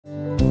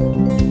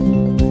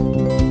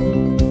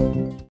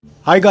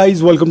Hi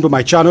guys, welcome to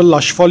my channel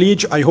Lush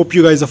Foliage. I hope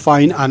you guys are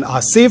fine and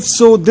are safe.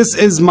 So this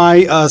is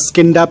my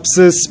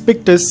Scindapsus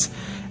Pictus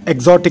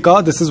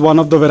Exotica. This is one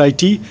of the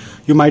variety.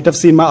 You might have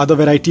seen my other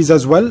varieties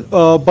as well.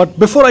 But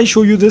before I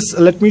show you this,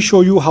 let me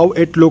show you how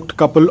it looked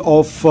couple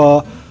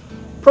of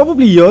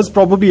probably years,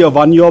 probably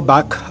 1 year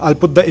back. I'll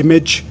put the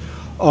image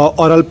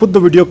or I'll put the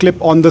video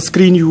clip on the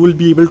screen. You will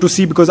be able to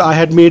see because I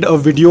had made a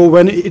video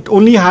when it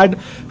only had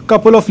a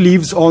couple of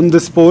leaves on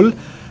this pole.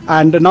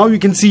 And now you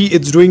can see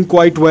it's doing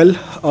quite well.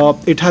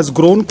 It has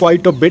grown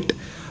quite a bit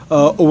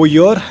over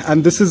here,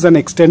 and this is an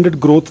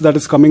extended growth that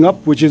is coming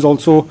up, which is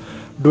also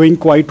doing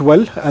quite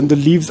well, and the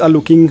leaves are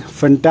looking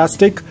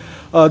fantastic.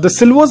 The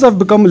silvers have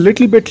become a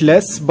little bit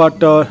less,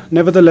 but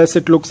nevertheless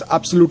it looks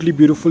absolutely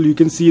beautiful. You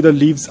can see the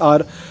leaves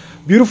are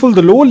beautiful.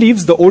 The lower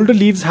leaves, the older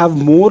leaves have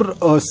more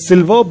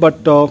silver,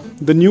 but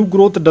the new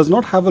growth does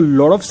not have a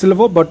lot of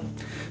silver, but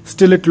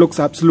still it looks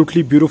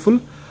absolutely beautiful.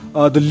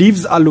 The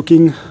leaves are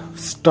looking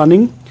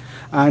stunning,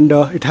 and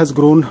it has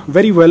grown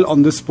very well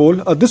on this pole.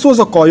 This was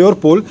a coir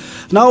pole.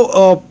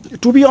 Now,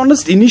 to be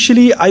honest,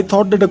 initially I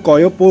thought that the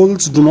coir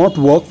poles do not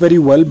work very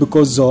well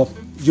because,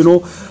 you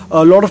know,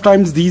 a lot of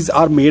times these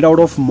are made out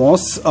of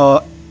moss.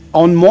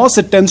 On moss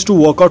it tends to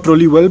work out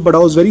really well, but I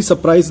was very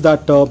surprised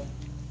that the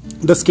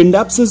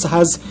Scindapsus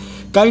has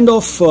kind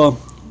of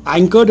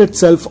anchored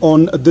itself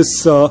on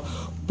this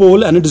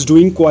pole, and it is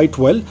doing quite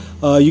well.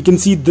 You can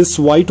see this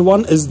white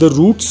one is the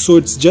roots, so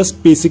it's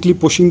just basically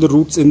pushing the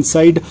roots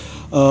inside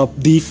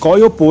the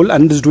coir pole,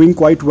 and is doing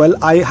quite well.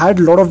 I had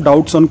a lot of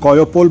doubts on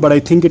coir pole, but I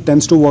think it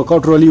tends to work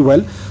out really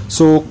well.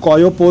 So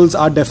coir poles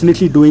are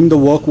definitely doing the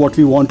work what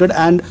we wanted,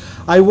 and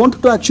I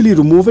wanted to actually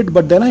remove it,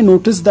 but then I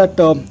noticed that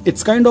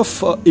it's kind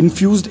of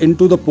infused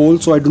into the pole,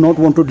 so I do not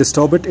want to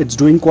disturb it. It's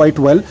doing quite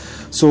well,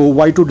 so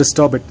why to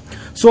disturb it?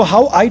 So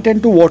how I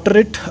tend to water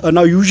it,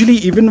 now usually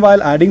even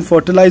while adding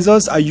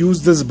fertilizers, I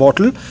use this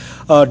bottle,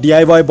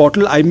 DIY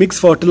bottle. I mix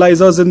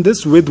fertilizers in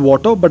this with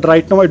water, but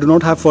right now I do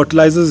not have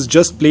fertilizers,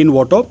 just plain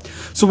water.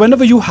 So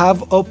whenever you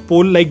have a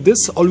pole like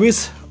this,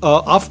 always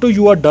after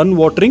you are done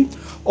watering,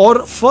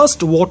 or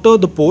first water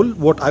the pole,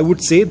 what I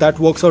would say, that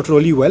works out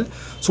really well.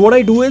 So what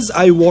I do is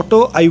I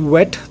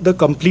wet the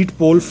complete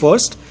pole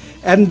first,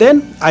 and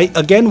then I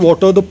again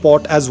water the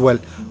pot as well.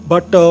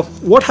 But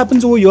what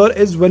happens over here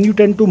is when you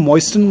tend to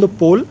moisten the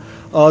pole,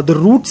 the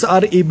roots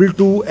are able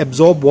to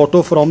absorb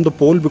water from the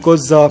pole,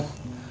 because the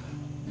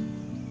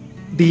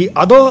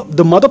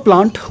mother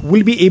plant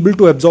will be able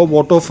to absorb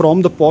water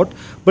from the pot,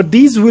 but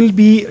these will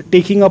be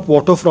taking up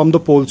water from the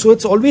pole. So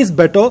it's always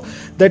better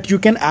that you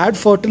can add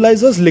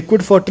fertilizers,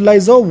 liquid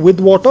fertilizer with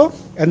water,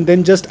 and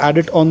then just add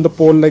it on the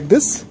pole like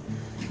this.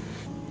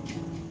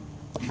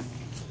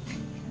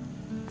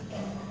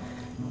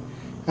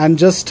 And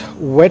just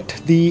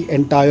wet the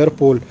entire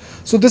pole.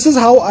 So this is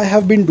how I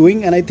have been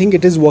doing, and I think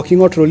it is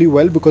working out really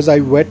well because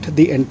I wet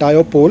the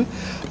entire pole.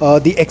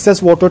 The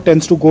excess water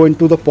tends to go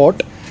into the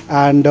pot,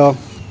 and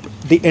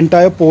the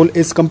entire pole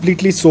is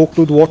completely soaked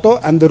with water,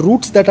 and the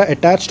roots that are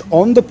attached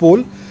on the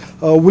pole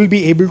will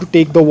be able to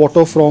take the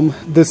water from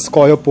this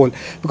coir pole,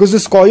 because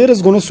this coir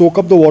is going to soak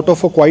up the water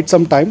for quite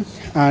some time,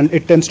 and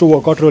it tends to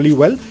work out really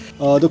well.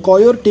 The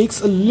coir takes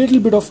a little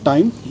bit of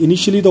time.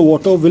 Initially the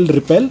water will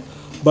repel,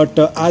 but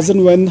as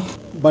and when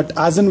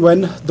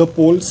the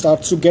pole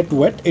starts to get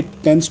wet, it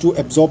tends to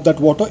absorb that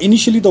water.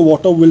 Initially the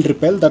water will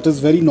repel. That is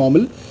very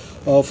normal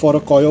for a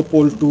coir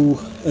pole to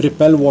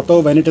repel water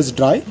when it is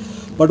dry,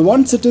 but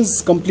once it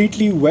is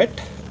completely wet,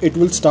 it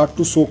will start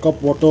to soak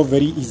up water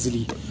very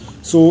easily.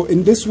 So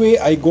in this way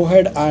I go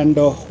ahead and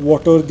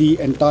water the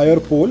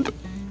entire pole,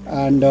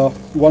 and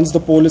once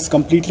the pole is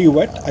completely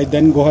wet, I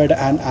then go ahead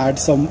and add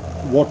some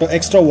water,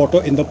 extra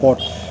water in the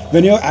pot.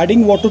 When you're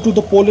adding water to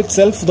the pole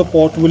itself, the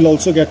pot will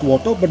also get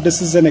water, but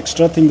this is an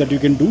extra thing that you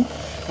can do.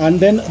 And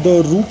then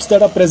the roots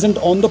that are present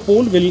on the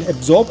pole will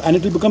absorb, and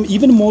it will become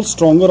even more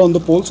stronger on the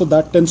pole, so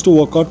that tends to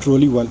work out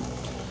really well.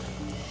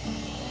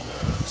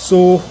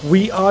 So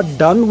we are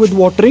done with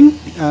watering,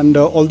 and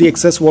all the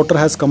excess water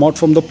has come out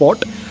from the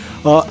pot.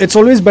 It's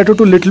always better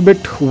to little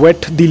bit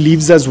wet the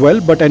leaves as well,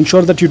 but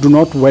ensure that you do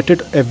not wet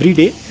it every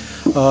day.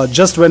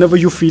 Just whenever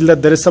you feel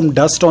that there is some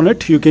dust on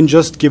it, you can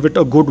just give it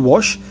a good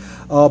wash.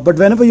 But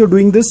whenever you're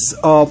doing this,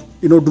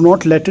 you know, do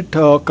not let it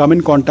come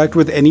in contact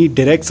with any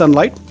direct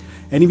sunlight.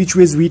 Any which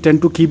ways, we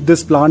tend to keep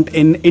this plant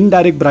in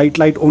indirect bright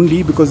light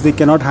only, because they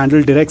cannot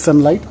handle direct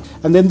sunlight,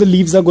 and then the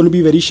leaves are going to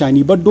be very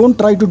shiny. But don't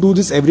try to do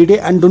this every day,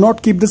 and do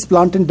not keep this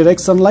plant in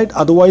direct sunlight,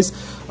 otherwise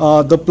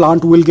the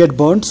plant will get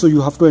burnt. So you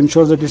have to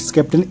ensure that it's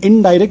kept in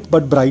indirect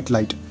but bright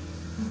light.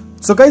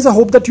 So guys, I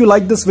hope that you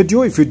liked this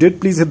video. If you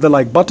did, please hit the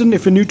like button.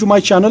 If you're new to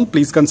my channel,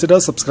 please consider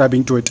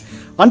subscribing to it.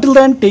 Until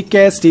then, take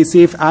care, stay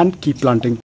safe, and keep planting.